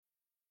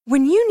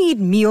When you need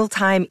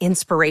mealtime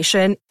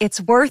inspiration,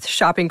 it's worth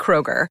shopping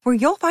Kroger, where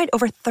you'll find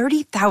over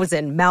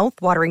 30,000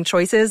 mouth-watering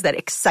choices that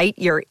excite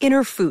your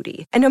inner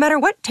foodie. And no matter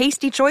what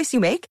tasty choice you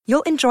make,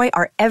 you'll enjoy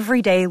our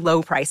everyday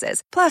low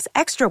prices, plus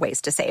extra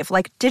ways to save,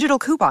 like digital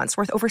coupons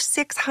worth over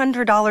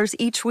 $600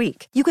 each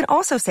week. You can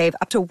also save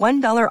up to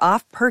 $1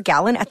 off per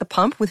gallon at the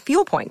pump with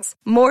fuel points.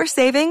 More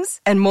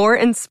savings and more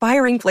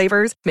inspiring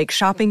flavors make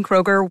shopping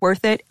Kroger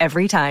worth it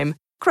every time.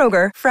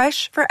 Kroger,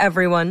 fresh for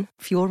everyone.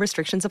 Fuel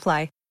restrictions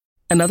apply.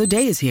 Another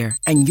day is here,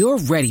 and you're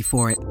ready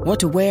for it. What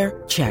to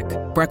wear? Check.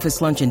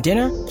 Breakfast, lunch, and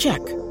dinner? Check.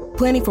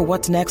 Planning for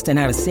what's next and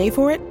how to save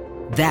for it?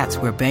 That's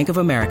where Bank of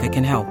America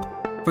can help.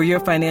 For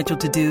your financial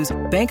to-dos,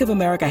 Bank of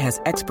America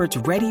has experts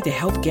ready to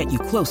help get you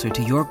closer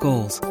to your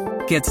goals.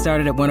 Get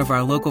started at one of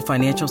our local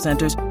financial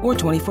centers or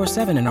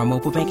 24/7 in our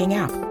mobile banking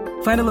app.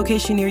 Find a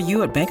location near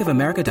you at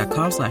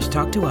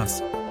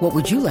bankofamerica.com/talktous. What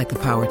would you like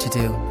the power to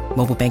do?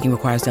 Mobile banking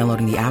requires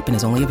downloading the app and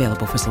is only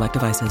available for select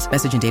devices.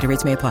 Message and data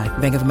rates may apply.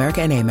 Bank of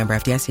America N.A., member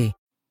FDIC.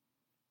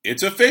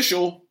 It's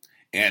official.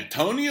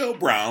 Antonio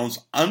Brown's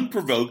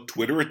unprovoked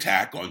Twitter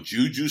attack on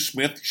Juju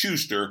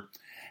Smith-Schuster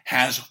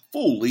has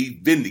fully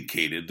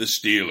vindicated the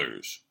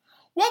Steelers.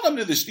 Welcome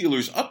to the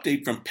Steelers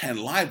update from Penn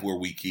Live, where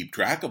we keep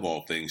track of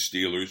all things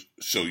Steelers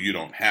so you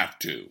don't have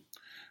to.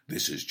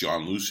 This is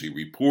John Lucy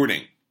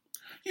reporting.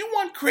 You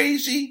want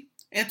crazy?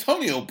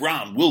 Antonio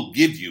Brown will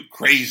give you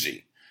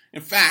crazy.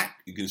 In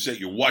fact, you can set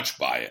your watch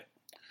by it.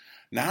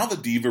 Now the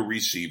diva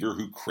receiver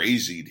who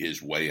crazied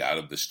his way out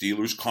of the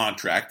Steelers'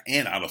 contract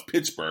and out of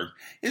Pittsburgh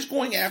is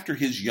going after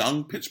his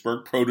young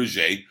Pittsburgh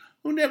protege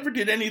who never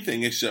did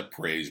anything except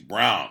praise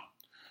Brown.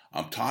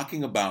 I'm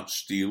talking about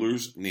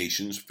Steelers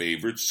Nation's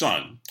favorite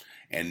son,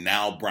 and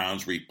now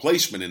Brown's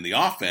replacement in the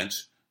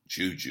offense,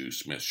 Juju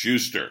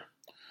Smith-Schuster.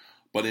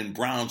 But in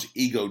Brown's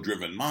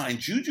ego-driven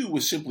mind, Juju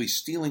was simply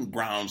stealing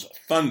Brown's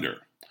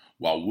thunder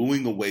while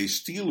wooing away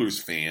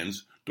Steelers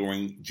fans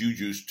during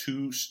Juju's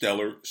 2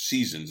 stellar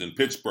seasons in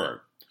Pittsburgh.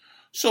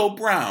 So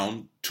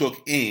Brown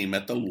took aim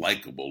at the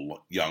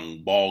likable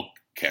young ball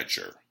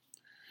catcher.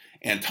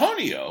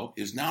 Antonio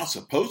is now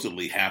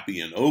supposedly happy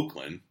in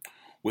Oakland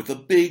with a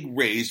big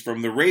raise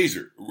from the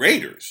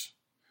Raiders,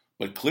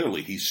 but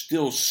clearly he's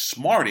still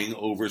smarting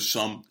over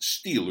some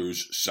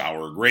Steelers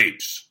sour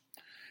grapes.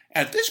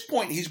 At this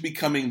point, he's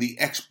becoming the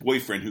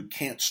ex-boyfriend who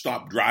can't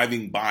stop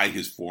driving by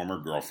his former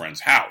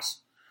girlfriend's house.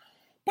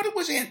 But it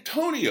was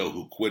Antonio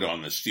who quit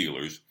on the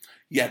Steelers,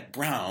 yet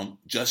Brown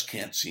just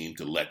can't seem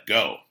to let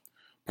go.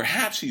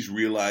 Perhaps he's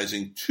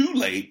realizing too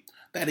late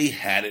that he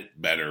had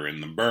it better in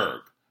the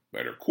Berg.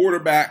 Better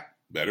quarterback,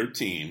 better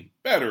team,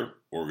 better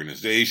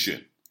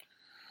organization.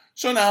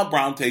 So now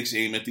Brown takes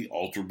aim at the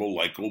alterable,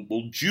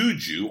 likable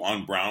Juju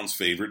on Brown's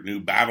favorite new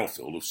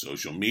battlefield of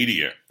social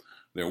media.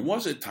 There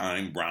was a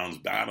time Brown's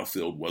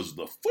battlefield was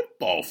the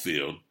football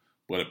field,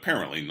 but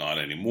apparently not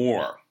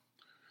anymore.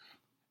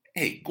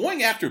 Hey,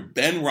 going after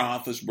Ben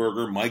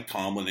Roethlisberger, Mike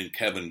Tomlin, and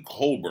Kevin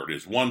Colbert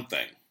is one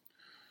thing.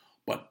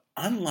 But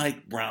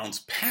unlike Brown's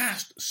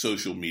past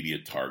social media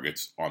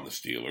targets on the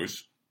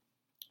Steelers,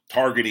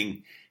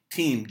 targeting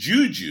Team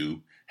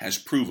Juju has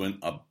proven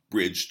a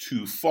bridge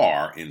too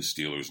far in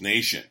Steelers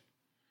Nation.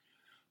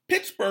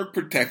 Pittsburgh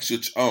protects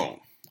its own,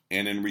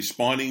 and in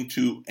responding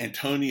to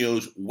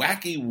Antonio's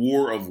wacky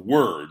war of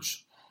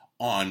words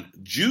on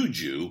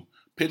Juju,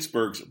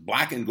 Pittsburgh's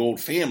black and gold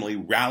family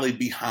rallied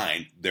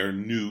behind their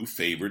new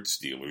favorite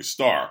Steelers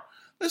star,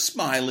 the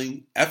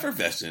smiling,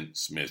 effervescent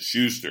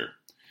Smith-Schuster.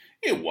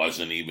 It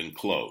wasn't even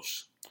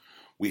close.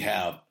 We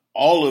have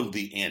all of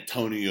the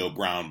Antonio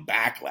Brown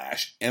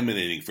backlash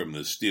emanating from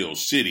the Steel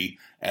City,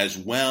 as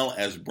well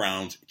as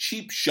Brown's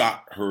cheap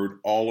shot heard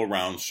all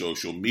around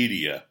social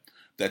media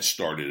that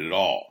started it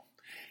all.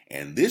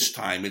 And this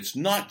time, it's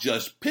not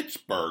just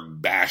Pittsburgh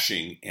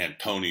bashing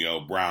Antonio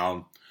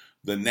Brown.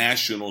 The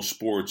national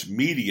sports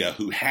media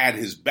who had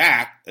his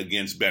back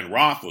against Ben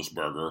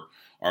Roethlisberger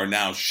are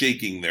now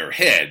shaking their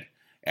head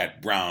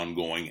at Brown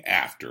going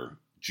after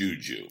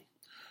Juju.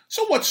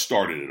 So what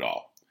started it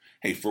all?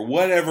 Hey, for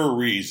whatever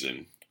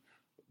reason,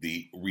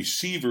 the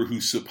receiver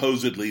who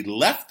supposedly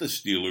left the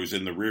Steelers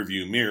in the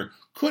rearview mirror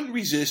couldn't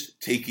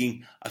resist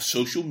taking a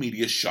social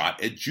media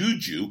shot at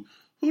Juju,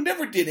 who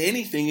never did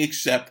anything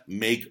except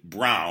make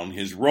Brown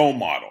his role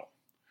model.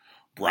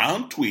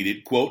 Brown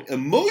tweeted, quote,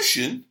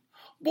 "Emotion?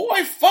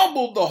 Boy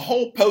fumbled the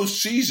whole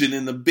postseason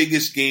in the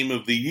biggest game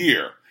of the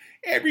year.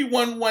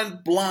 Everyone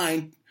went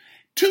blind.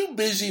 Too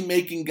busy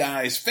making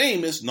guys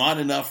famous, not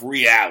enough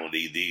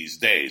reality these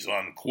days,"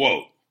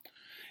 unquote.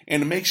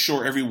 And to make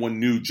sure everyone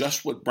knew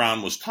just what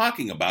Brown was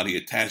talking about, he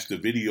attached a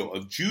video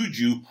of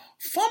Juju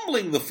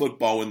fumbling the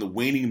football in the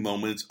waning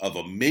moments of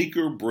a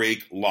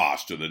make-or-break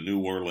loss to the New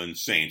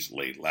Orleans Saints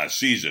late last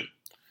season.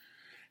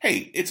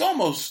 Hey, it's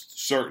almost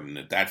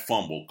certain that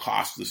fumble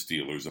cost the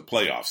Steelers a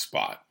playoff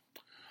spot.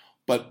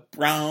 But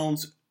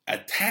Brown's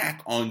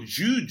attack on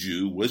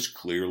Juju was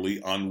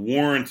clearly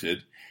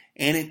unwarranted,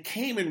 and it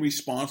came in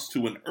response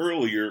to an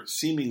earlier,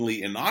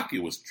 seemingly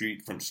innocuous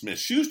tweet from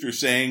Smith-Schuster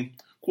saying,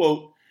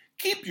 quote,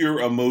 "Keep your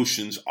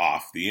emotions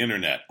off the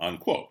internet,"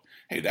 unquote.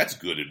 Hey, that's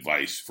good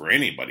advice for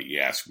anybody, you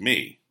ask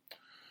me.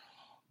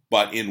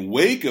 But in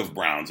wake of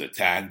Brown's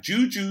attack,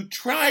 Juju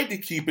tried to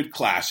keep it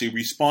classy,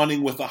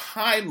 responding with a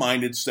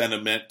high-minded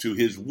sentiment to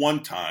his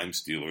one-time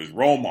Steelers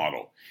role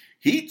model.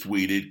 He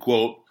tweeted,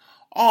 quote,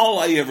 "All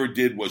I ever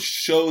did was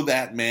show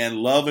that man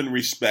love and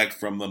respect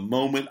from the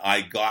moment I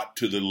got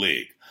to the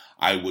league.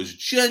 I was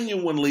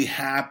genuinely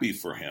happy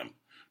for him,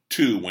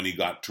 too, when he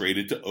got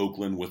traded to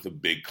Oakland with a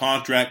big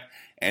contract,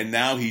 and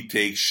now he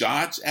takes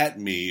shots at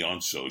me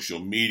on social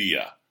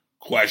media.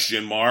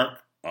 Question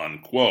mark,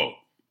 unquote."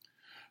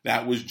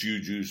 That was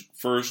Juju's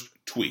first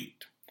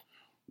tweet.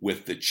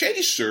 With the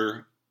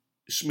chaser,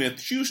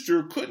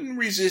 Smith-Schuster couldn't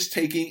resist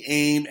taking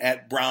aim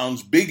at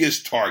Brown's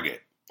biggest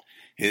target,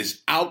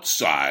 his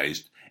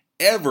outsized,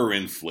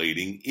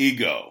 ever-inflating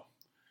ego.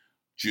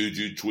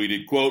 Juju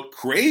tweeted, quote,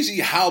 "Crazy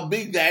how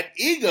big that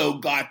ego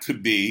got to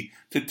be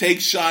to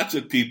take shots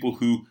at people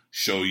who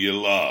show you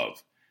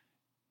love.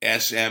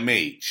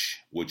 SMH,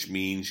 which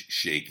means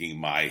shaking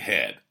my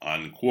head,"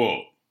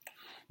 unquote.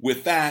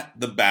 With that,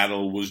 the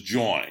battle was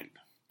joined.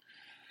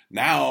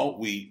 Now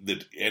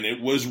and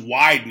it was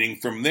widening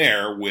from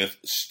there,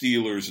 with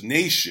Steelers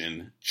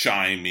Nation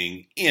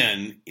chiming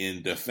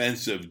in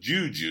defense of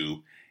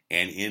Juju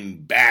and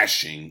in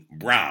bashing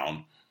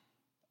Brown.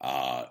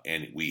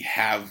 And we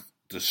have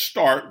to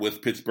start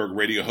with Pittsburgh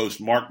radio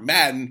host Mark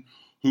Madden,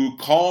 who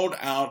called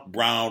out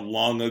Brown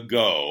long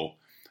ago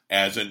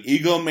as an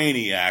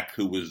egomaniac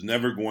who was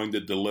never going to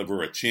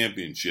deliver a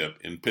championship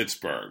in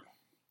Pittsburgh.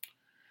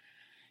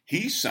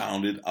 He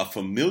sounded a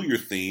familiar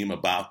theme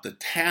about the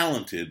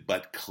talented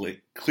but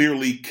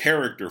clearly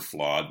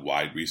character-flawed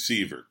wide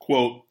receiver.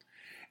 Quote,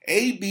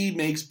 "AB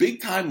makes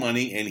big-time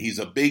money and he's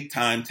a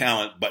big-time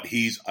talent, but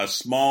he's a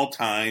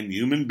small-time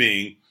human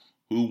being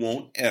who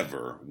won't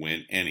ever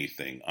win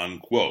anything,"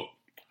 unquote.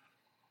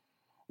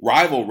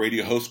 Rival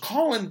radio host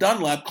Colin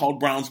Dunlap called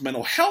Brown's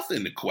mental health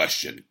into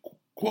question.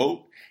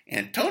 Quote,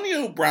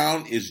 "Antonio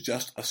Brown is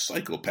just a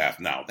psychopath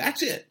now.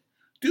 That's it.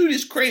 Dude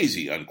is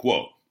crazy,"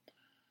 unquote.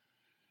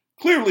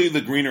 Clearly,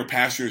 the greener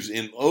pastures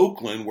in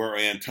Oakland, where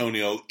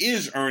Antonio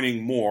is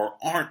earning more,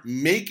 aren't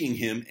making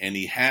him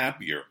any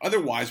happier.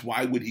 Otherwise,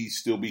 why would he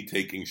still be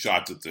taking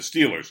shots at the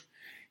Steelers?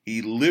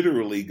 He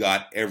literally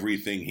got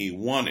everything he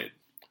wanted.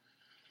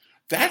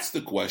 That's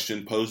the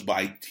question posed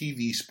by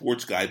TV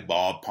sports guy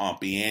Bob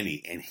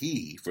Pompiani, and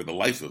he, for the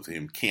life of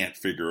him, can't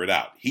figure it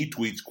out. He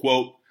tweets,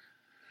 quote,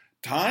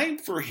 "Time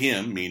for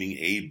him," meaning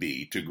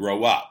AB, "to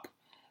grow up.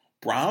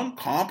 Brown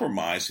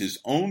compromised his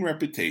own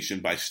reputation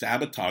by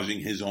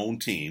sabotaging his own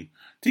team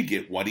to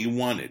get what he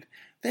wanted.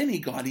 Then he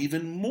got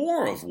even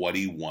more of what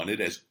he wanted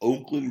as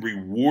Oakland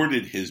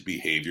rewarded his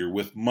behavior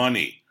with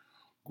money.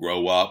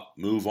 Grow up,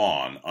 move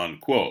on,"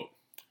 unquote.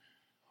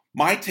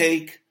 My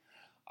take,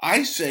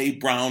 I say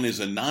Brown is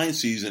a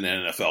 9-season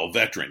NFL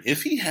veteran.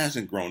 If he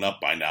hasn't grown up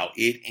by now,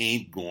 it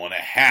ain't going to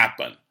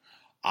happen.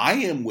 I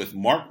am with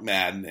Mark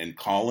Madden and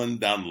Colin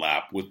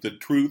Dunlap with the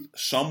truth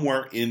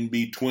somewhere in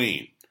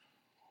between.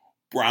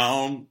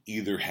 Brown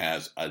either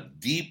has a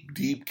deep,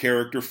 deep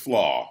character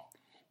flaw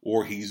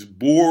or he's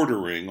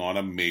bordering on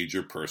a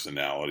major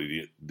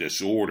personality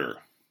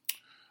disorder.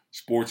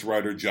 Sports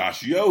writer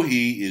Josh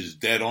Yohe is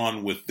dead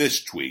on with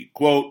this tweet,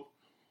 quote,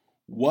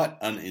 "What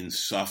an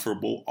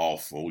insufferable,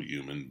 awful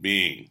human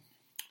being."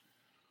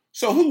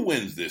 So who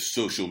wins this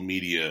social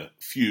media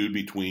feud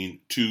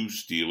between two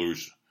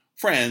Steelers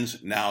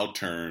friends now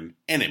turned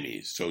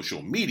enemies,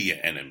 social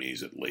media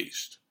enemies at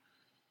least?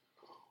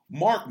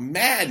 Mark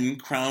Madden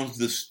crowns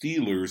the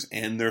Steelers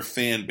and their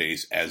fan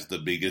base as the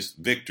biggest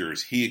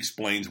victors. He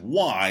explains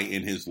why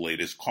in his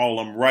latest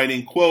column,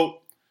 writing,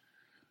 quote,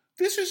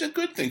 "This is a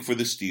good thing for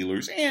the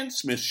Steelers and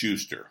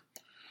Smith-Schuster.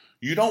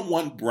 You don't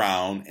want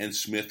Brown and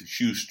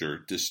Smith-Schuster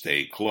to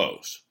stay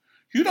close.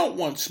 You don't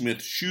want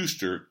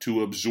Smith-Schuster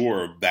to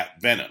absorb that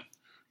venom.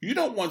 You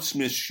don't want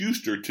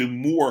Smith-Schuster to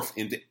morph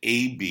into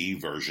AB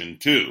version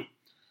 2.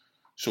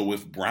 So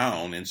if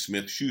Brown and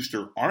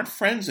Smith-Schuster aren't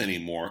friends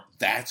anymore,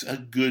 that's a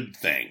good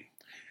thing,"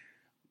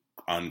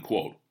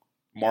 unquote.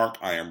 Mark,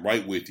 I am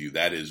right with you.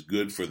 That is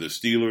good for the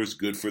Steelers,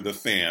 good for the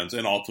fans,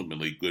 and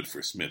ultimately good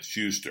for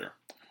Smith-Schuster.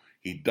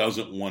 He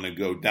doesn't want to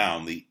go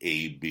down the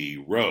AB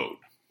road.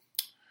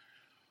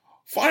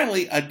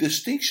 Finally, a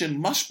distinction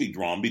must be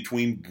drawn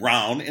between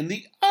Brown and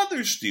the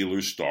other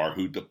Steelers star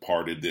who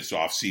departed this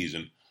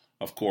offseason.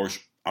 Of course,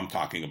 I'm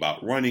talking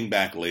about running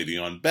back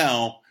Le'Veon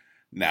Bell,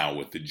 now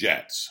with the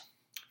Jets.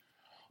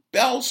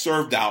 Bell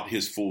served out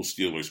his full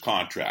Steelers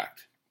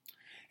contract.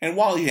 And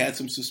while he had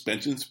some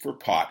suspensions for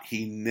pot,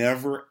 he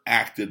never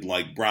acted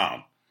like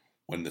Brown.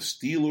 When the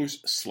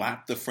Steelers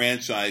slapped the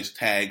franchise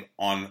tag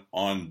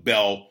on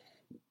Bell,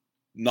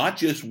 not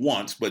just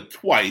once, but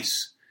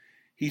twice,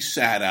 he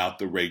sat out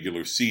the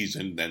regular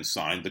season, then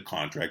signed the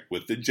contract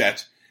with the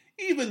Jets,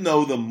 even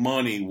though the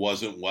money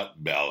wasn't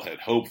what Bell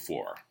had hoped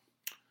for.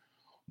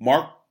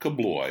 Mark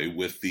Kabloy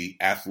with The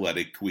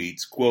Athletic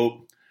tweets,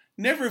 quote,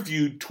 "Never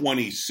viewed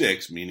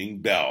 26,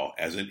 meaning Bell,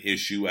 as an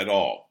issue at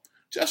all.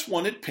 Just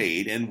wanted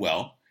paid, and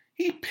well,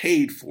 he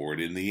paid for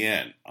it in the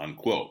end,"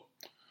 unquote.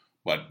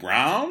 But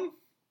Brown?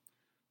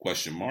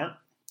 Question mark.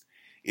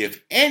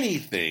 If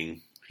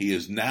anything, he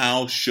has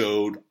now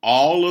showed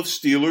all of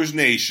Steelers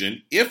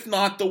Nation, if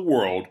not the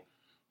world,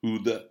 who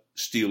the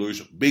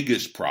Steelers'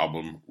 biggest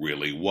problem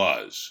really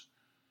was.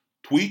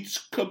 Tweets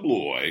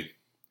Kabloy,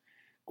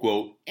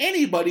 quote,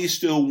 anybody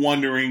still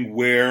wondering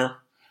where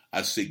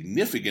a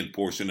significant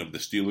portion of the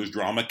Steelers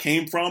drama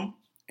came from?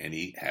 And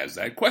he has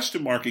that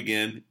question mark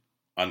again,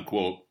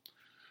 unquote.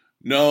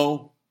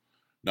 No,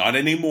 not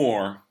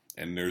anymore,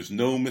 and there's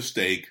no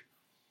mistake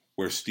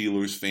where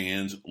Steelers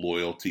fans'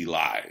 loyalty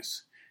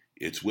lies.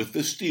 It's with the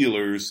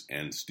Steelers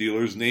and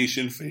Steelers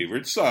Nation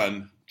favorite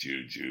son,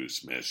 Juju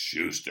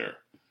Smith-Schuster.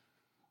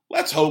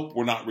 Let's hope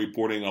we're not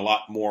reporting a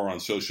lot more on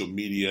social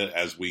media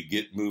as we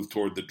get moved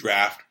toward the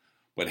draft.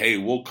 But hey,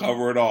 we'll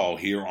cover it all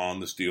here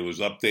on the Steelers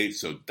Update.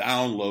 So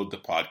download the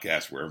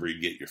podcast wherever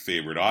you get your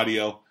favorite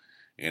audio.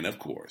 And of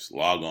course,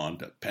 log on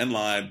to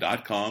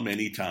PennLive.com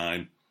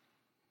anytime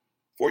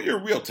for your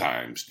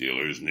real-time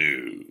Steelers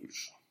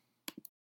news.